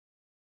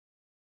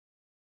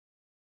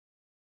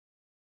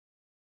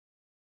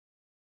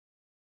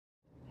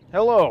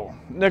Hello,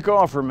 Nick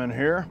Offerman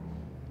here.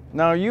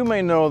 Now you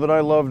may know that I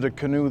love to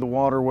canoe the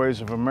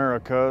waterways of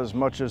America as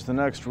much as the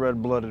next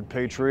red-blooded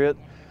patriot.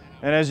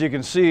 And as you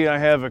can see, I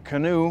have a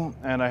canoe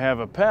and I have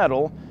a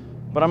paddle,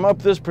 but I'm up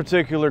this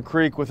particular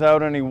creek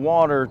without any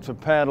water to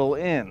paddle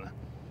in.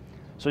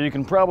 So you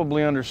can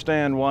probably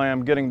understand why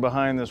I'm getting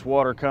behind this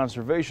water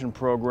conservation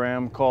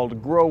program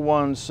called Grow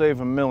One,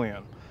 Save a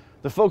Million.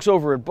 The folks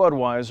over at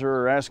Budweiser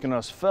are asking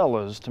us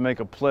fellas to make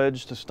a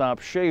pledge to stop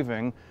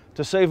shaving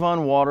to save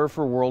on water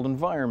for World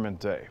Environment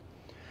Day.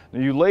 Now,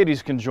 you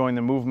ladies can join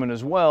the movement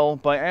as well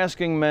by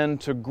asking men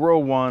to grow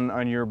one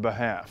on your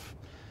behalf.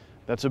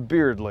 That's a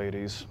beard,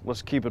 ladies.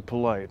 Let's keep it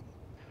polite.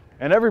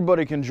 And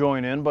everybody can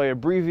join in by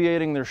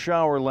abbreviating their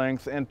shower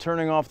length and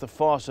turning off the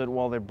faucet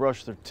while they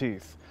brush their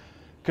teeth.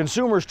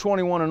 Consumers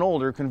 21 and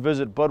older can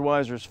visit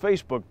Budweiser's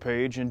Facebook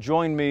page and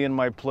join me in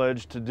my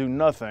pledge to do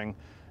nothing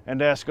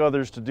and ask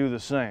others to do the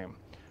same,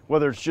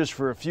 whether it's just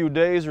for a few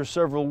days or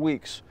several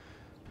weeks.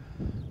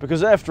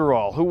 Because after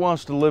all, who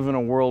wants to live in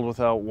a world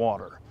without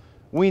water?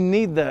 We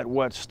need that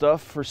wet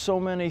stuff for so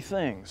many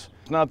things,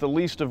 not the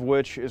least of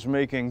which is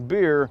making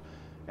beer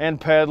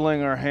and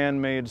paddling our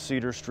handmade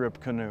cedar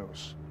strip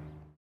canoes.